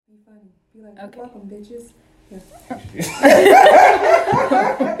funny. Be like, okay. Welcome, bitches.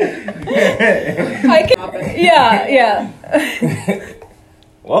 Yeah.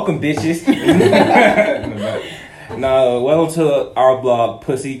 Welcome, bitches. No, welcome to our blog,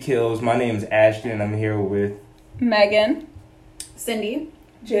 Pussy Kills. My name is Ashton. I'm here with Megan, Cindy,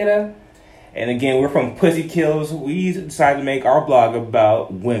 Jada. And again, we're from Pussy Kills. We decided to make our blog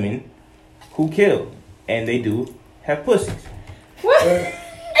about women who kill. And they do have pussies. What?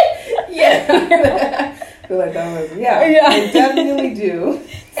 Yeah. I feel like that was, yeah. They definitely do.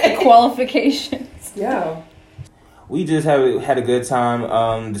 The qualifications. Yeah. We just had a good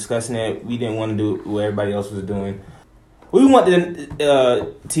time discussing it. We didn't want to do what everybody else was doing. We wanted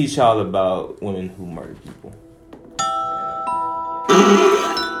to teach y'all about women who murder people. They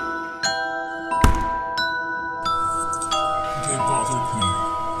bothered me,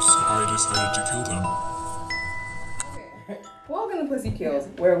 so I decided to kill them. Okay. Welcome to Pussy Kills,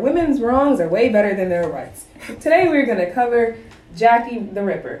 where women's wrongs are way better than their rights. Today we're going to cover Jackie the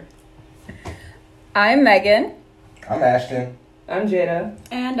Ripper. I'm Megan. I'm Ashton. I'm Jada.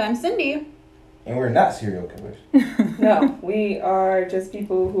 and I'm Cindy. And we're not serial killers. No, we are just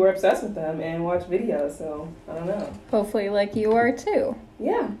people who are obsessed with them and watch videos, so I don't know. Hopefully like you are too.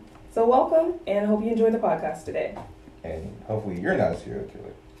 Yeah. So welcome, and hope you enjoy the podcast today. And hopefully you're not a serial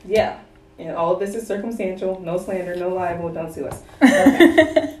killer. Yeah. And all of this is circumstantial, no slander, no libel, don't sue us.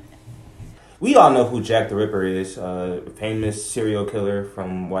 Okay. We all know who Jack the Ripper is, a famous serial killer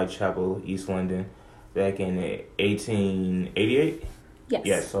from Whitechapel, East London, back in 1888. Yes.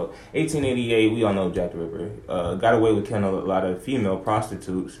 Yeah, so 1888, we all know Jack the Ripper. Got away with killing a lot of female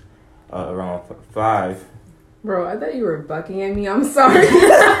prostitutes, around 5. Bro, I thought you were bucking at me. I'm sorry.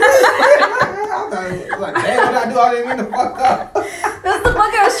 I was like, damn, what did I do? I didn't mean to fuck up. That's the book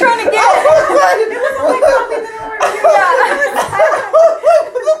I was trying to get. What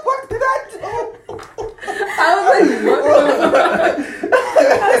the fuck did I do? I was like, what?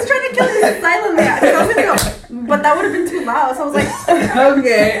 I was trying to kill you silently. I was gonna go, but that would have been too loud. So I was like,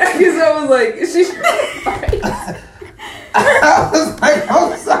 Okay. Because I was like, she's I was like,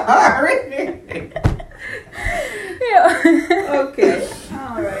 I'm sorry. Yeah. Okay.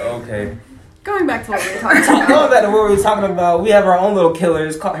 all right. Okay. Going back to what we were talking Going about. back to what we were talking about, we have our own little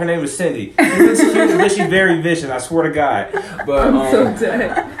killer. Her name is Cindy. She looks cute, but she's very vicious. I swear to God. But I'm so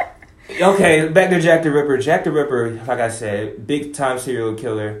dead. okay, back to Jack the Ripper. Jack the Ripper, like I said, big time serial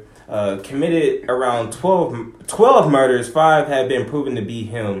killer. Committed around 12 murders. 5 have been proven to be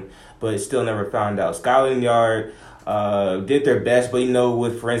him, but still never found out. Scotland Yard did their best, but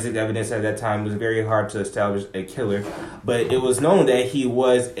with forensic evidence at that time, it was very hard to establish a killer. But it was known that he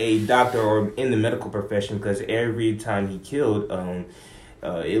was a doctor or in the medical profession, because every time he killed,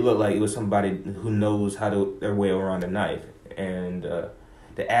 it looked like it was somebody who knows their way around a knife. And to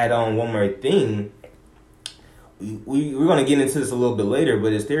add on one more thing, we're going to get into this a little bit later,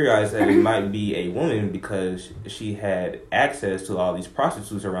 but it's theorized that it might be a woman because she had access to all these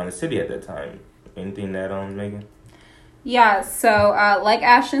prostitutes around the city at that time. Anything to add on, Megan? Yeah, so like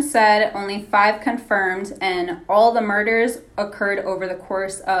Ashton said, only 5 confirmed, and all the murders occurred over the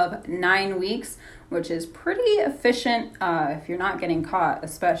course of 9 weeks, which is pretty efficient if you're not getting caught,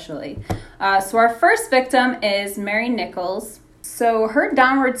 especially. So our first victim is Mary Nichols. So her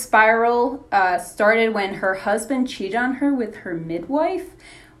downward spiral started when her husband cheated on her with her midwife.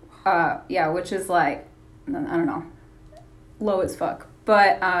 Which is like, I don't know, low as fuck.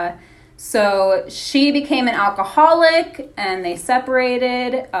 But so she became an alcoholic and they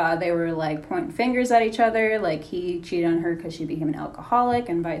separated. They were like pointing fingers at each other. Like he cheated on her because she became an alcoholic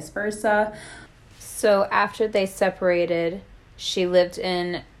and vice versa. So after they separated, she lived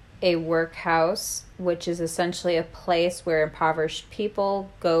in a workhouse, which is essentially a place where impoverished people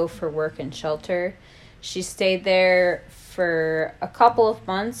go for work and shelter. She stayed there for a couple of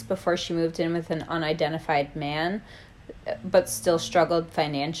months before she moved in with an unidentified man, but still struggled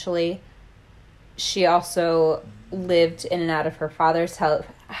financially. She also lived in and out of her father's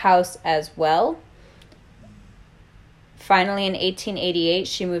house as well. Finally, in 1888,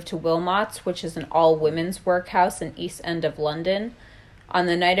 she moved to Wilmot's, which is an all-women's workhouse in East End of London. On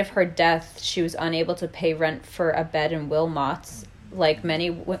the night of her death, she was unable to pay rent for a bed in Wilmot's. Like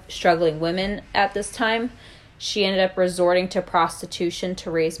many struggling women at this time, she ended up resorting to prostitution to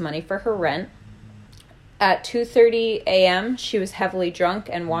raise money for her rent. At 2:30 a.m., she was heavily drunk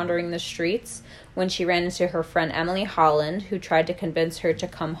and wandering the streets when she ran into her friend Emily Holland, who tried to convince her to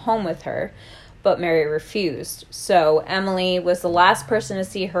come home with her, but Mary refused. So Emily was the last person to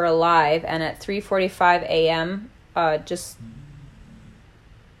see her alive, and at 3:45 a.m.,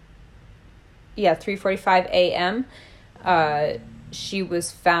 3:45 a.m., she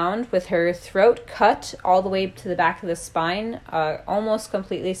was found with her throat cut all the way to the back of the spine, almost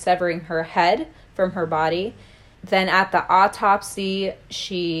completely severing her head from her body. Then at the autopsy,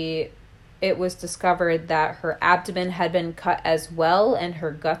 it was discovered that her abdomen had been cut as well and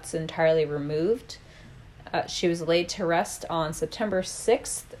her guts entirely removed. She was laid to rest on September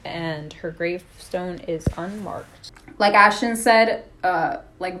 6th, and her gravestone is unmarked. Like Ashton said,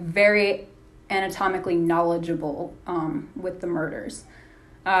 very anatomically knowledgeable with the murders.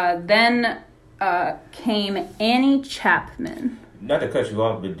 Then came Annie Chapman. Not to cut you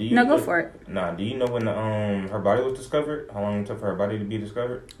off, but do you... No, go for it. Do you know when her body was discovered? How long it took for her body to be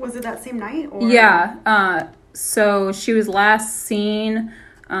discovered? Was it that same night? Or? Yeah. So she was last seen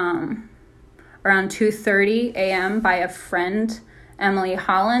around 2:30 a.m. by a friend, Emily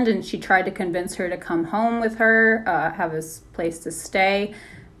Holland, and she tried to convince her to come home with her, have a place to stay,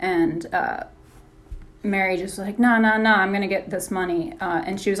 and Mary just was like, no, I'm going to get this money.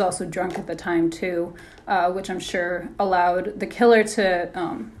 And she was also drunk at the time, too, which I'm sure allowed the killer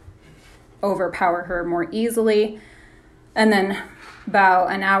to overpower her more easily. And then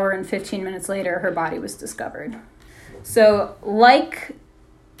about an hour and 15 minutes later, her body was discovered. So, like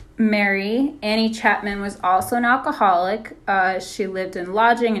Mary, Annie Chapman was also an alcoholic. She lived in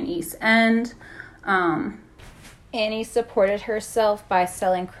lodging in East End. Annie supported herself by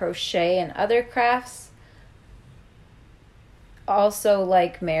selling crochet and other crafts. Also,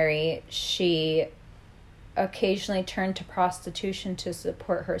 like Mary, she occasionally turned to prostitution to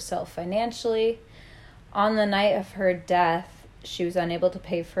support herself financially. On the night of her death, she was unable to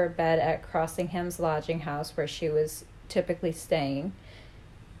pay for a bed at Crossingham's lodging house where she was typically staying.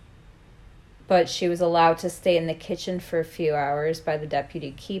 But she was allowed to stay in the kitchen for a few hours by the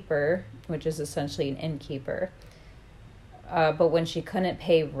deputy keeper, which is essentially an innkeeper. But when she couldn't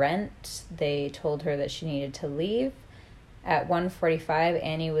pay rent, they told her that she needed to leave. At 1:45,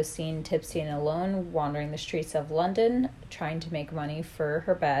 Annie was seen tipsy and alone, wandering the streets of London, trying to make money for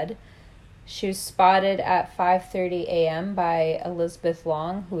her bed. She was spotted at 5:30 a.m. by Elizabeth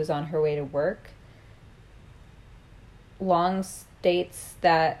Long, who was on her way to work. Long states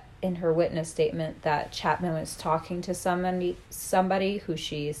that in her witness statement that Chapman was talking to somebody who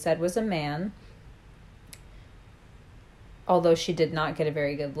she said was a man, although she did not get a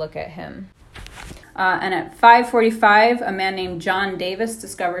very good look at him. And at 5:45, a man named John Davis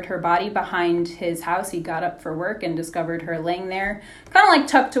discovered her body behind his house. He got up for work and discovered her laying there, kind of like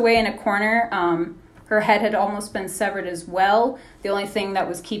tucked away in a corner. Her head had almost been severed as well. The only thing that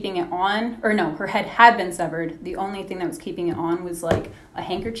was keeping it on, her head had been severed. The only thing that was keeping it on was like a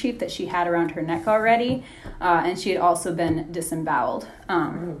handkerchief that she had around her neck already. And she had also been disemboweled.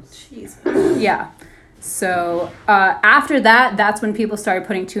 Jeez. Yeah. So after that, that's when people started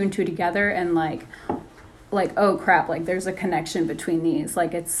putting two and two together and like, oh crap, like there's a connection between these.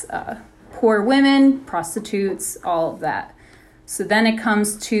 Like it's poor women, prostitutes, all of that. So then it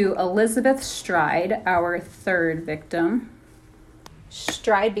comes to Elizabeth Stride, our third victim.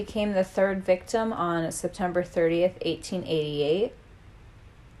 Stride became the third victim on September 30th, 1888.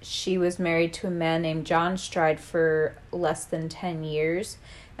 She was married to a man named John Stride for less than 10 years.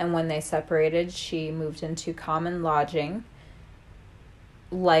 And when they separated, she moved into common lodging.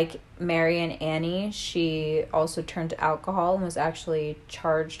 Like Mary and Annie, she also turned to alcohol and was actually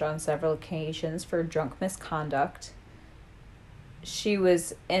charged on several occasions for drunk misconduct. She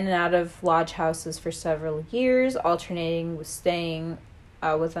was in and out of lodge houses for several years, alternating with staying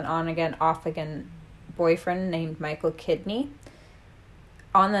with an on-again, off-again boyfriend named Michael Kidney.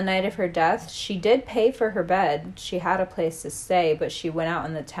 On the night of her death, she did pay for her bed. She had a place to stay, but she went out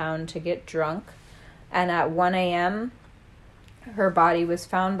in the town to get drunk. And at 1 a.m., her body was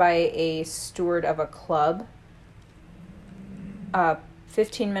found by a steward of a club.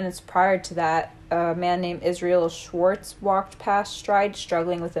 15 minutes prior to that, a man named Israel Schwartz walked past Stride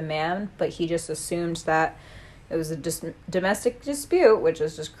struggling with a man, but he just assumed that it was a domestic dispute, which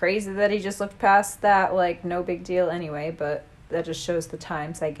is just crazy that he just looked past that, like, no big deal anyway, but that just shows the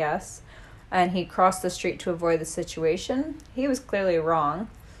times, I guess. And he crossed the street to avoid the situation. He was clearly wrong.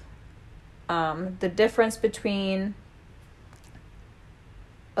 The difference between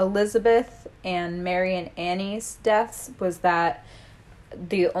Elizabeth and Mary and Annie's deaths was that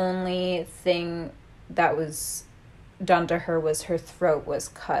the only thing that was done to her was her throat was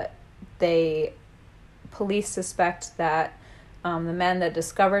cut. Police suspect that the man that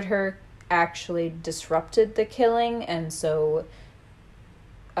discovered her actually disrupted the killing, and so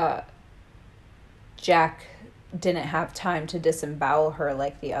Jack didn't have time to disembowel her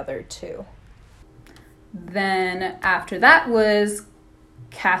like the other two. Then after that was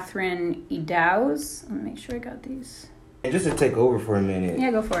Catherine Eddowes. Let me make sure I got these. And just to take over for a minute.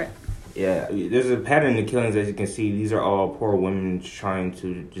 Yeah, go for it. Yeah, there's a pattern in the killings, as you can see. These are all poor women trying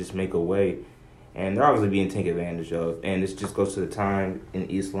to just make a way. And they're obviously being taken advantage of. And this just goes to the time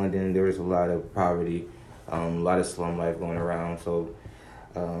in East London. There was a lot of poverty, a lot of slum life going around. So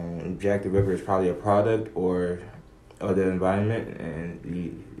Jack the Ripper is probably a product or of the environment.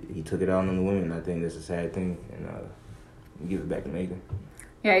 And he took it out on the women. I think that's a sad thing. And give it back to Megan.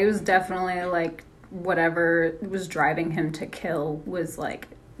 Yeah, he was definitely like whatever was driving him to kill was like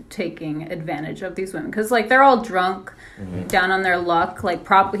taking advantage of these women, because like they're all drunk, down on their luck. Like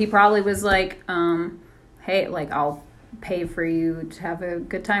he probably was like, hey, like I'll pay for you to have a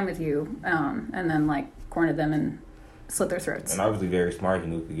good time with you, and then like cornered them and slit their throats. And obviously very smart. He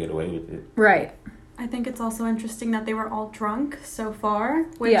knew he could get away with it. Right. I think it's also interesting that they were all drunk so far,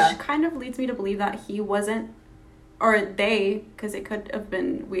 which kind of leads me to believe that he wasn't, or they, because it could have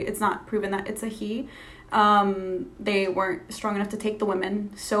been, it's not proven that it's a he, they weren't strong enough to take the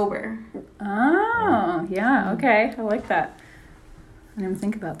women sober. Oh, yeah, okay. I like that. I didn't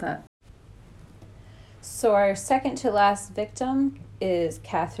think about that. So our second to last victim is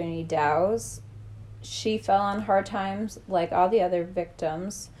Catherine E. Dowes. She fell on hard times like all the other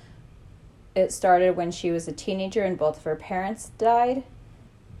victims. It started when she was a teenager and both of her parents died.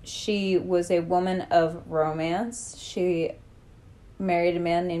 She was a woman of romance. She married a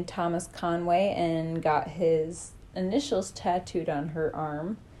man named Thomas Conway and got his initials tattooed on her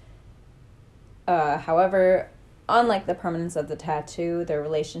arm. However, unlike the permanence of the tattoo, their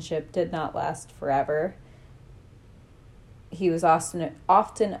relationship did not last forever. He was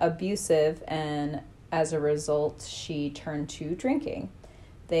often abusive, and as a result, she turned to drinking.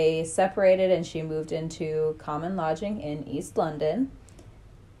 They separated and she moved into common lodging in East London.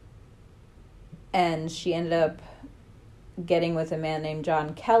 And she ended up getting with a man named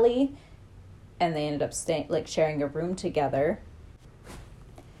John Kelly, and they ended up sharing a room together.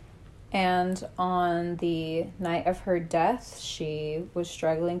 And on the night of her death, she was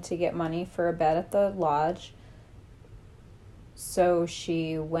struggling to get money for a bed at the lodge. So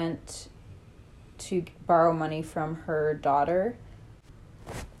she went to borrow money from her daughter.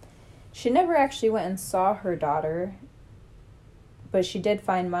 She never actually went and saw her daughter, but she did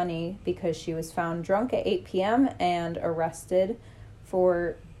find money because she was found drunk at 8 p.m. and arrested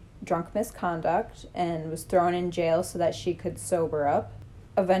for drunk misconduct and was thrown in jail so that she could sober up.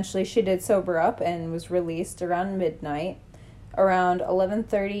 Eventually, she did sober up and was released around midnight. Around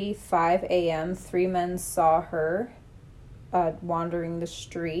 11:35 a.m., 3 men saw her wandering the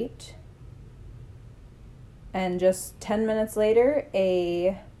street. And just 10 minutes later,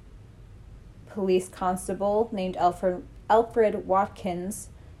 a police constable named Alfred Watkins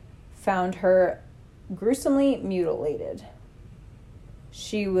found her gruesomely mutilated.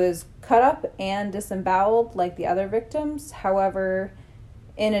 She was cut up and disemboweled like the other victims. However,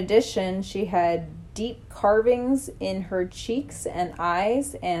 in addition, she had deep carvings in her cheeks and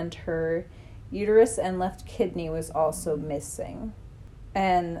eyes, and her uterus and left kidney was also missing.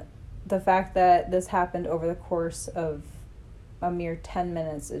 And the fact that this happened over the course of a mere 10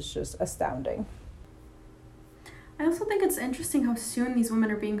 minutes is just astounding. I also think it's interesting how soon these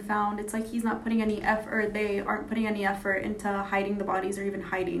women are being found. It's like he's not putting any effort, they aren't putting any effort into hiding the bodies or even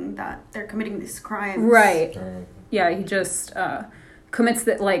hiding that they're committing these crimes. Right. Yeah, he just commits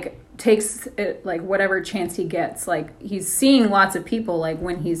that, like, takes it, like, whatever chance he gets. Like, he's seeing lots of people, like,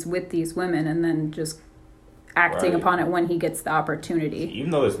 when he's with these women, and then just acting upon it when he gets the opportunity.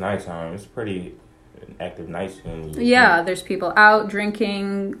 Even though it's nighttime, it's pretty active night scene. Yeah, there's people out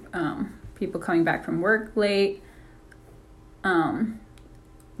drinking, people coming back from work late.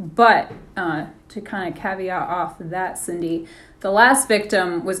 But to kind of caveat off that, Cindy, the last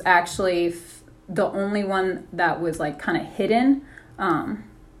victim was actually the only one that was like kind of hidden.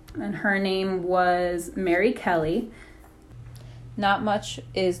 And her name was Mary Kelly. Not much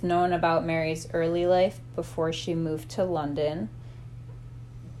is known about Mary's early life before she moved to London.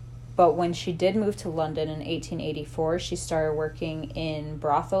 But when she did move to London in 1884, she started working in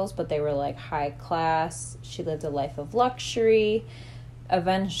brothels, but they were like high class. She lived a life of luxury.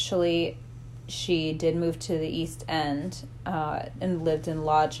 Eventually, she did move to the East End and lived in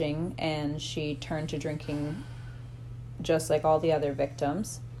lodging, and she turned to drinking just like all the other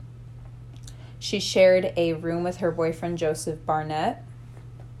victims. She shared a room with her boyfriend, Joseph Barnett.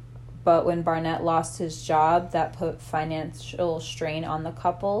 But when Barnett lost his job, that put financial strain on the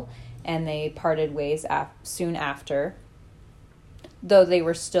couple, and they parted ways soon after. Though they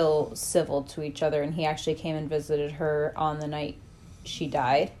were still civil to each other, and he actually came and visited her on the night she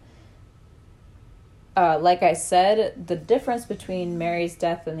died. like I said, the difference between Mary's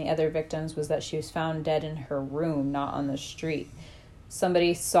death and the other victims was that she was found dead in her room, not on the street.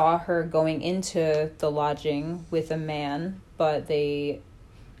 Somebody saw her going into the lodging with a man, but they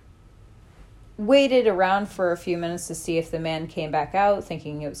waited around for a few minutes to see if the man came back out,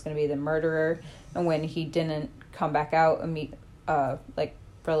 thinking it was going to be the murderer. And when he didn't come back out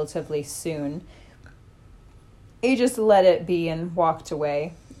relatively soon, he just let it be and walked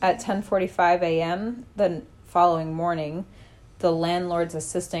away. At 10:45 a.m. the following morning, the landlord's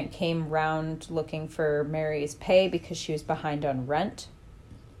assistant came round looking for Mary's pay because she was behind on rent,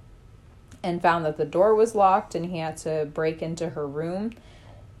 and found that the door was locked and he had to break into her room.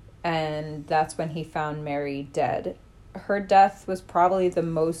 And that's when he found Mary dead. Her death was probably the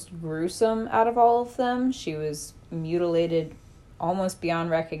most gruesome out of all of them. She was mutilated almost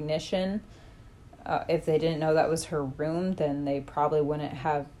beyond recognition. If they didn't know that was her room, then they probably wouldn't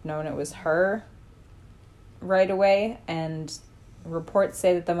have known it was her right away. And reports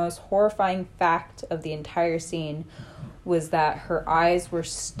say that the most horrifying fact of the entire scene was that her eyes were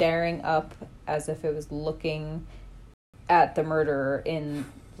staring up as if it was looking at the murderer in,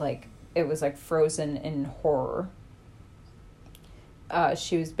 it was frozen in horror.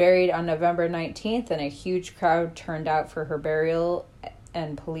 She was buried on November 19th, and a huge crowd turned out for her burial,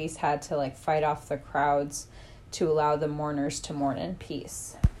 and police had to fight off the crowds to allow the mourners to mourn in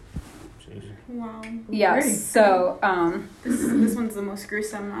peace. Wow. Yes. So this one's the most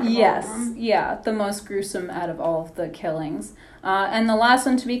gruesome out of all of them. Yeah, the most gruesome out of all of the killings. And the last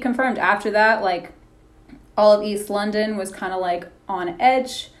one to be confirmed. After that, all of East London was kind of on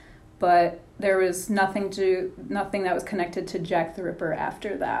edge, but there was nothing that was connected to Jack the Ripper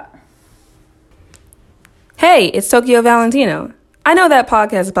after that. Hey, it's Tokyo Valentino. I know that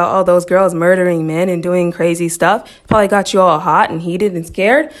podcast about all those girls murdering men and doing crazy stuff probably got you all hot and heated and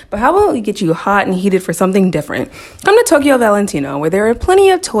scared, but how about we get you hot and heated for something different? Come to Tokyo Valentino, where there are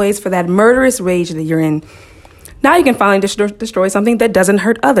plenty of toys for that murderous rage that you're in. Now you can finally destroy something that doesn't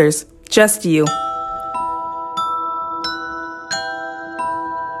hurt others, just you.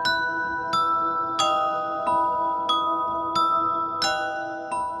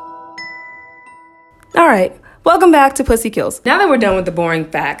 All right. Welcome back to Pussy Kills. Now that we're done with the boring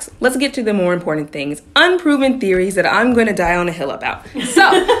facts, let's get to the more important things. Unproven theories that I'm going to die on a hill about. So,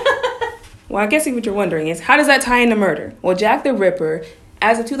 well, I guess what you're wondering is, how does that tie into murder? Well, Jack the Ripper,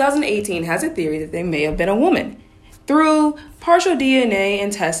 as of 2018, has a theory that they may have been a woman. Through partial DNA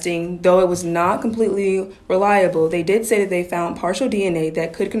and testing, though it was not completely reliable, they did say that they found partial DNA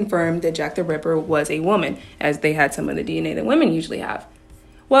that could confirm that Jack the Ripper was a woman, as they had some of the DNA that women usually have.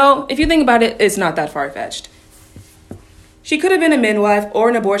 Well, if you think about it, it's not that far-fetched. She could have been a midwife or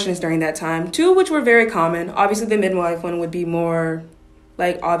an abortionist during that time, two of which were very common. Obviously, the midwife one would be more,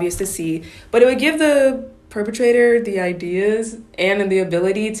 obvious to see. But it would give the perpetrator the ideas and the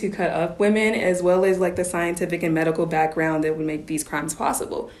ability to cut up women, as well as, the scientific and medical background that would make these crimes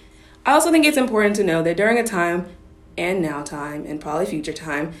possible. I also think it's important to know that during a time, and now time, and probably future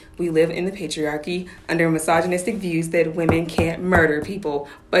time, we live in the patriarchy under misogynistic views that women can't murder people.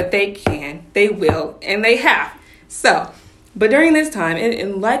 But they can, they will, and they have. So... But during this time,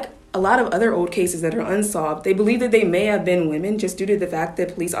 and like a lot of other old cases that are unsolved, they believe that they may have been women just due to the fact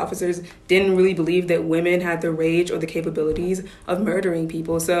that police officers didn't really believe that women had the rage or the capabilities of murdering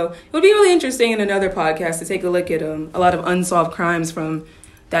people. So it would be really interesting in another podcast to take a look at a lot of unsolved crimes from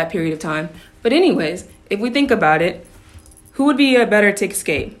that period of time. But anyways, if we think about it, who would be better to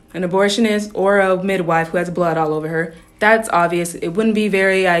escape? An abortionist or a midwife who has blood all over her? That's obvious. It wouldn't be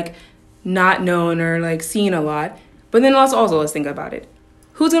very not known or seen a lot. But then also let's think about it.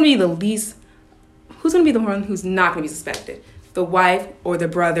 Who's going to be the one who's not going to be suspected? The wife or the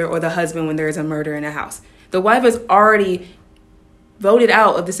brother or the husband when there is a murder in a house? The wife is already voted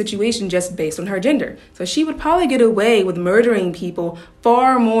out of the situation just based on her gender. So she would probably get away with murdering people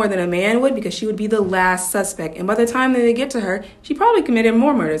far more than a man would, because she would be the last suspect. And by the time that they get to her, she probably committed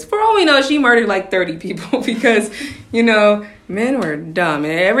more murders. For all we know, she murdered 30 people because, men were dumb.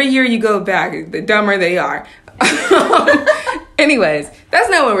 And every year you go back, the dumber they are. Anyways, that's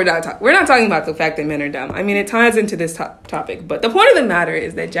not what we're not talking about the fact that men are dumb. I mean, it ties into this topic, but the point of the matter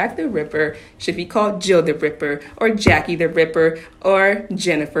is that Jack the Ripper should be called Jill the Ripper or Jackie the Ripper or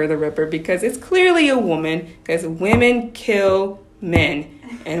Jennifer the Ripper, because it's clearly a woman, because women kill men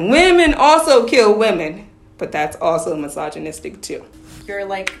and women also kill women, but that's also misogynistic too. Your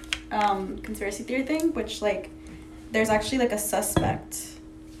conspiracy theory thing, which there's actually a suspect.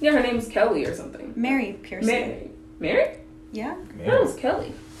 Yeah, her name is Kelly or something. Mary Piercy. Mary? Yeah. That was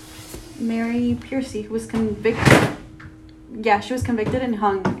Kelly. Mary Piercy, who was convicted. Yeah, she was convicted and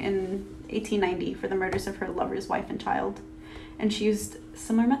hung in 1890 for the murders of her lover's wife and child. And she used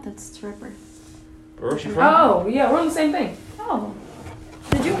similar methods to Ripper. Where was she from? Oh, yeah, we're on the same thing. Oh.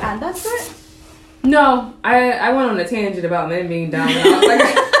 Did you add that to it? No, I went on a tangent about men being dumb. And I was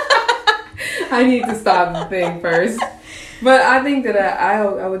like, I need to stop the thing first. But I think that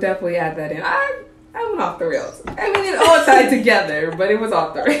I would definitely add that in. I went off the rails. I mean, it all tied together, but it was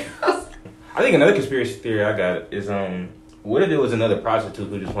off the rails. I think another conspiracy theory I got is what if it was another prostitute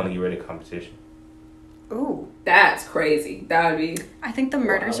who just wanted to get rid of competition? Ooh. That's crazy. That would be... I think the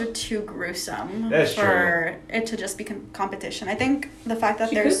murders are too gruesome That's for it to just be competition. I think the fact that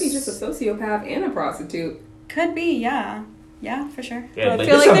She there's... could be just a sociopath and a prostitute. Could be, yeah. Yeah, for sure. Yeah, I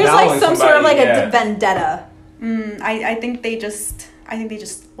feel like there's like some sort of like a vendetta. I think they just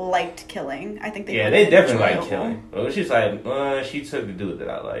liked killing. I think they they definitely like killing. Well, she's like, she took the dude that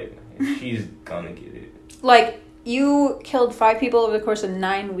I like. And she's gonna get it. Like, you killed 5 people over the course of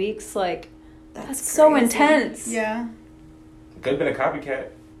 9 weeks. Like, that's so intense. Yeah. Could have been a copycat.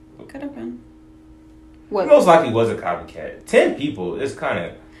 Could have been. What? Most likely was a copycat. 10 people is kind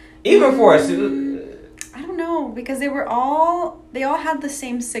of... Even for us... I don't know, because they all had the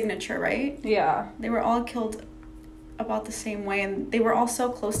same signature, right? Yeah. They were all killed about the same way, and they were all so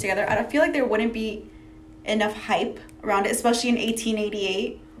close together. I feel like there wouldn't be enough hype around it, especially in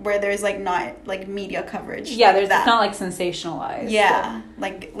 1888, where there's like not like media coverage. Yeah, there's it's not like sensationalized. Yeah,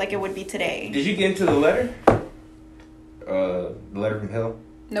 like it would be today. Did you get into the letter? The letter from hell?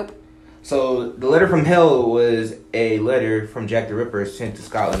 Nope. So, the letter from hell was a letter from Jack the Ripper sent to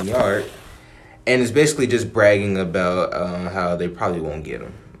Scotland Yard. And it's basically just bragging about how they probably won't get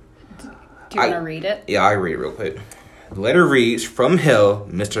him. Do you want to read it? Yeah, I'll read it real quick. The letter reads, "From hell,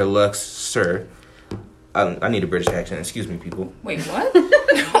 Mr. Lux, sir." I need a British accent. Excuse me, people. Wait, what?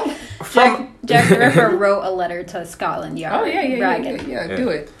 Jack the Ripper wrote a letter to Scotland Yard. Oh, yeah, bragging. yeah, do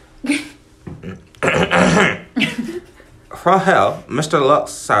it. From hell, Mr.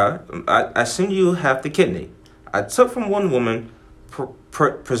 Lux, sir, I seen you have the kidney. I took from one woman,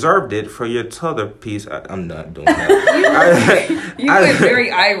 preserved it for your t'other piece. I'm not doing that. You went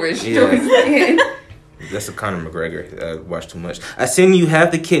very Irish towards the end. That's a Conor McGregor. I watched too much. I seen you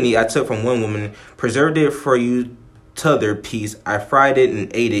have the kidney I took from one woman, preserved it for you t'other piece. I fried it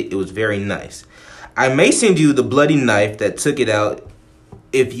and ate it. It was very nice. I may send you the bloody knife that took it out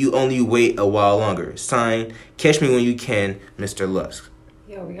if you only wait a while longer. Signed, Catch Me When You Can, Mr. Lusk.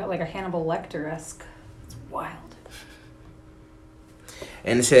 Yo, we got like a Hannibal Lecter-esque. It's wild.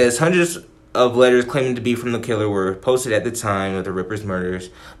 And it says hundreds of letters claiming to be from the killer were posted at the time of the Ripper's murders,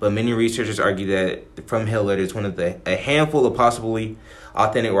 but many researchers argue that From Hell letter is one of a handful of possibly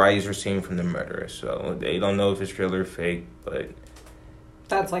authentic writings received from the murderer. So they don't know if it's real or fake, but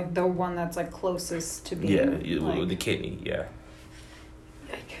that's like the one that's like closest to being. Yeah, like... the kidney. Yeah.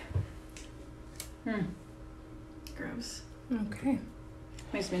 Gross. Okay.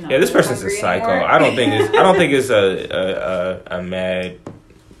 Makes me not. Yeah, this person's a hungry psycho. anymore. I don't think it's a mad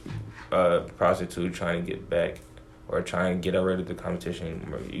prostitute trying to get back or trying to get rid of the competition.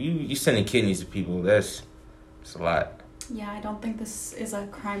 You sending kidneys to people. That's a lot. Yeah, I don't think this is a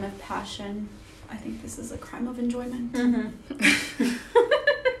crime of passion. I think this is a crime of enjoyment. Mm-hmm.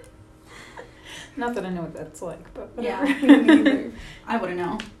 Not that I know what that's like, but whatever. Yeah, I wouldn't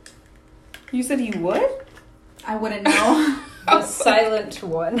know. You said you would? I wouldn't know. The silent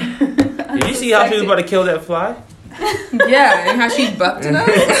one. Did you see how she was about to kill that fly? Yeah, and how she bucked it up.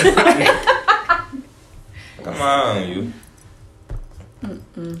 Come on, you.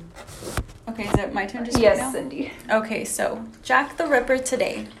 Okay, is it my turn to speak Yes, now? Cindy. Okay, so Jack the Ripper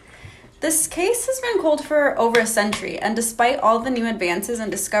today. This case has been cold for over a century, and despite all the new advances and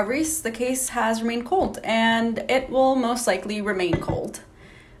discoveries, the case has remained cold, and it will most likely remain cold.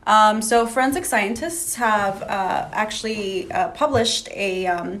 So forensic scientists have actually published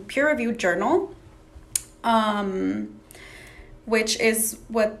a peer-reviewed journal, which is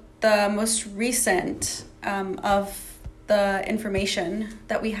what the most recent of the information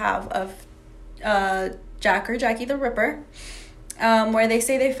that we have of Jack or Jackie the Ripper, where they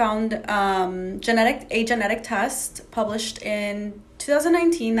say they found a genetic test published in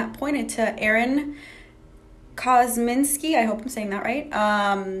 2019 that pointed to Aaron Kosminski. I hope I'm saying that right.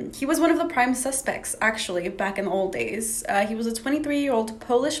 He was one of the prime suspects, actually, back in the old days. He was a 23-year-old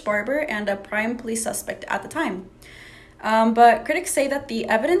Polish barber and a prime police suspect at the time. But critics say that the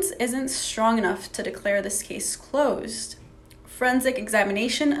evidence isn't strong enough to declare this case closed. Forensic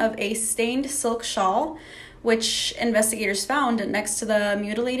examination of a stained silk shawl, which investigators found next to the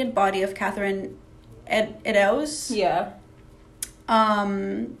mutilated body of Catherine Eddowes. Yeah.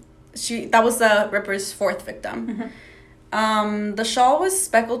 That was the Ripper's fourth victim. The shawl was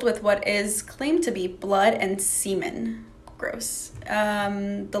speckled with what is claimed to be blood and semen. Gross.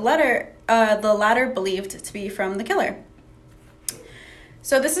 The latter believed to be from the killer.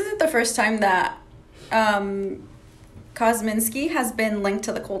 So this isn't the first time that Kosminski has been linked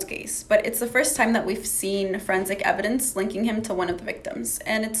to the cold case, but it's the first time that we've seen forensic evidence linking him to one of the victims.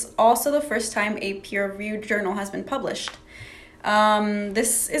 And it's also the first time a peer-reviewed journal has been published.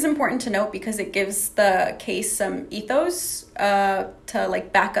 This is important to note because it gives the case some ethos to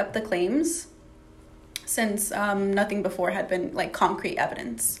like back up the claims, since nothing before had been like concrete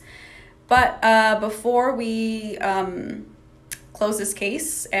evidence. But before we close this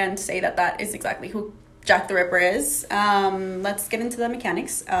case and say that that is exactly who Jack the Ripper is, let's get into the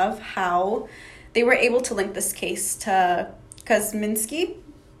mechanics of how they were able to link this case to Kosminski.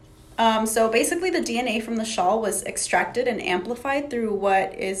 So basically the DNA from the shawl was extracted and amplified through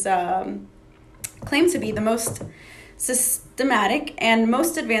what is claimed to be the most systematic and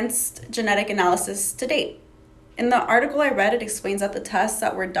most advanced genetic analysis to date. In the article I read, it explains that the tests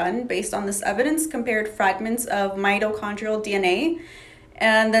that were done based on this evidence compared fragments of mitochondrial DNA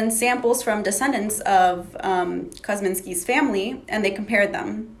and then samples from descendants of Kosminski's family, and they compared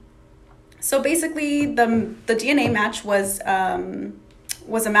them. So basically the DNA match was a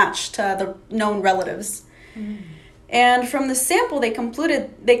match to the known relatives. And from the sample, they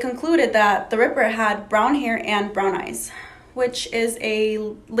concluded that the Ripper had brown hair and brown eyes, which is a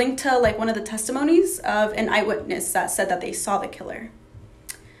link to like one of the testimonies of an eyewitness that said that they saw the killer.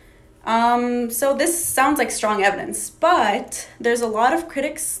 So this sounds like strong evidence, but there's a lot of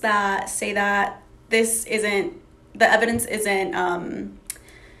critics that say that the evidence isn't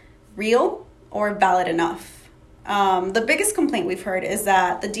real or valid enough. The biggest complaint we've heard is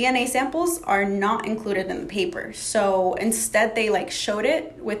that the DNA samples are not included in the paper. So instead they like showed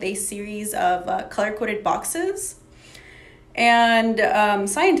it with a series of color-coded boxes. And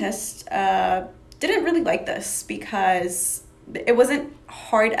scientists didn't really like this because it wasn't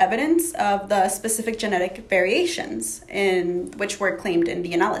hard evidence of the specific genetic variations in which were claimed in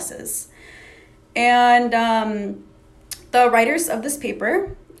the analysis. And the writers of this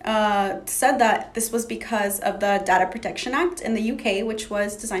paper said that this was because of the Data Protection Act in the UK, which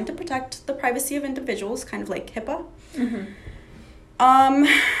was designed to protect the privacy of individuals, kind of like HIPAA.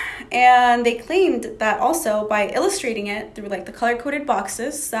 And they claimed that also by illustrating it through like the color-coded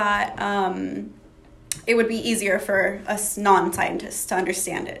boxes that it would be easier for us non-scientists to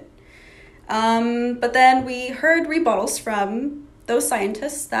understand it. But then we heard rebuttals from those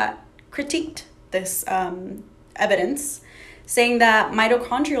scientists that critiqued this evidence, saying that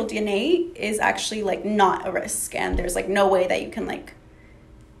mitochondrial DNA is actually like not a risk, and there's like no way that you can like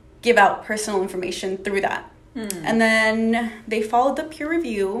give out personal information through that. And then they followed the peer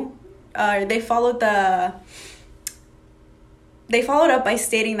review. They followed up by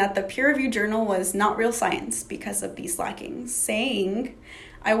stating that the peer review journal was not real science because of these lackings, saying,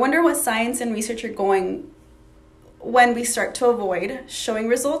 "I wonder what science and research are going when we start to avoid showing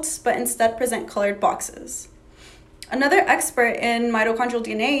results, but instead present colored boxes." Another expert in mitochondrial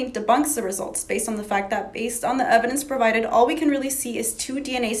DNA debunks the results based on the fact that based on the evidence provided, all we can really see is 2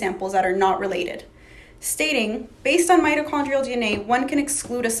 DNA samples that are not related, stating, based on mitochondrial DNA, one can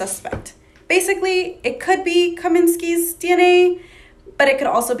exclude a suspect. Basically, it could be Kosminski's DNA, but it could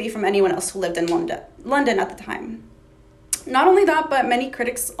also be from anyone else who lived in London at the time. Not only that, but many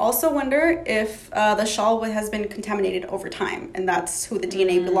critics also wonder if the shawl has been contaminated over time, and that's who the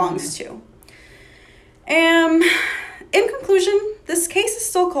DNA belongs to. In conclusion, this case is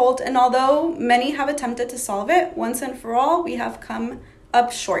still cold, and although many have attempted to solve it, once and for all, we have come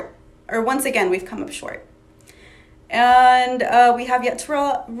up short. Or once again, we've come up short. And we have yet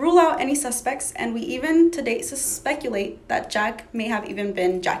to rule out any suspects, and we even to date speculate that Jack may have even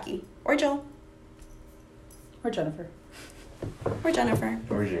been Jackie, or Jill. Or Jennifer. Or Jennifer.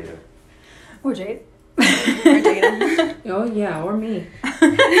 Or Jada. Or Jade. Or Jada. Oh, yeah, or me.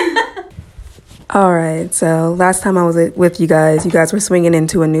 All right, so last time I was with you guys were swinging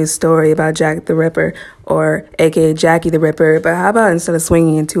into a new story about Jack the Ripper, or aka Jackie the Ripper. But how about instead of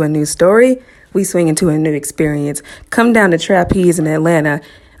swinging into a new story, we swing into a new experience? Come down to Trapeze in Atlanta,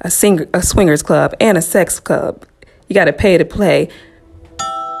 a swingers club and a sex club. You got to pay to play.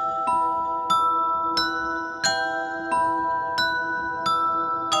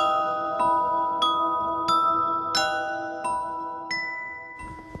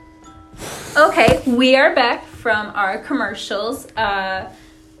 Okay, we are back from our commercials.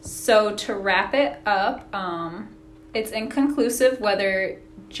 So to wrap it up, it's inconclusive whether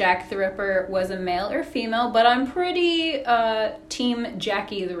Jack the Ripper was a male or female, but I'm pretty team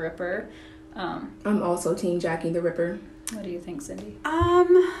Jackie the Ripper. I'm also team Jackie the Ripper. What do you think, Cindy?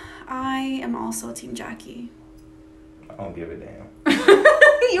 I am also Team Jackie. I don't give a damn.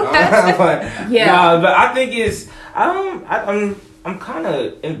 You have to. Yeah. Nah, but I think it's I'm kind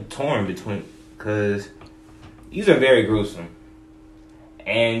of torn between, because these are very gruesome,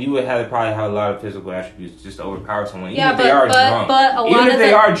 and you would probably have a lot of physical attributes just to overpower someone, even if they are drunk. But a lot even if of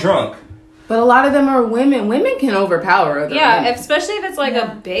they are drunk. But a lot of them are women. Women can overpower other women. Especially if it's like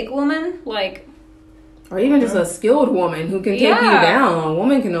a big woman, like. Or even just a skilled woman who can take you down. A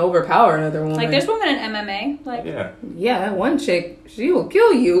woman can overpower another woman. Like, there's women in MMA. Like, yeah, that one chick, she will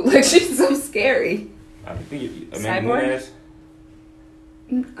kill you. Like, she's so scary. I think Cyborg?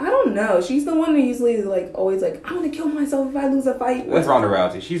 I don't know. She's the one who usually is like always like, I'm gonna kill myself if I lose a fight. That's Ronda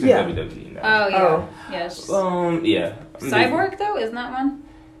Rousey. She's in WWE now. Oh yeah. Yeah. Cyborg though, isn't that one?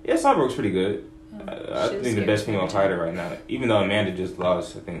 Yeah, Cyborg's pretty good. I think the best female too. fighter right now, even though Amanda just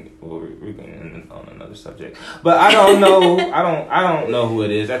lost, I think we're going on another subject. But I don't know. I don't know who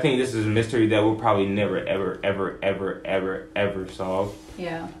it is. I think this is a mystery that we'll probably never, ever solve.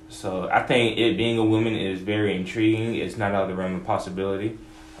 Yeah. So I think it being a woman is very intriguing. It's not out of the realm of possibility.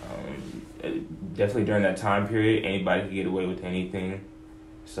 Definitely during that time period, anybody could get away with anything.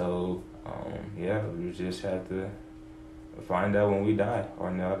 So we just have to find out when we die,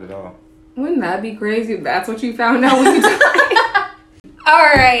 or not at all. Wouldn't that be crazy if that's what you found out when you died? All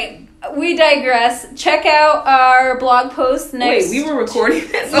right, we digress. Check out our blog post next. Wait, we were recording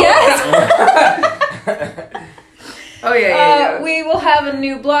this? Yes. Oh, yeah. We will have a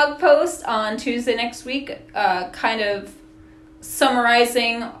new blog post on Tuesday next week, kind of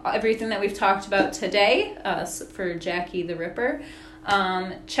summarizing everything that we've talked about today for Jackie the Ripper.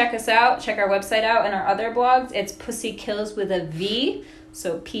 Check us out. Check our website out and our other blogs. It's Pussy Kills with a V.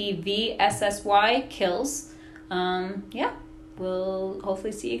 So PVSSY kills. We'll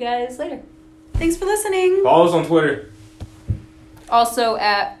hopefully see you guys later. Thanks for listening. Follow us on Twitter. Also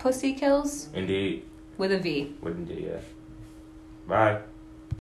at Pussy Kills. Indeed. With a V. With indeed, yeah. Bye.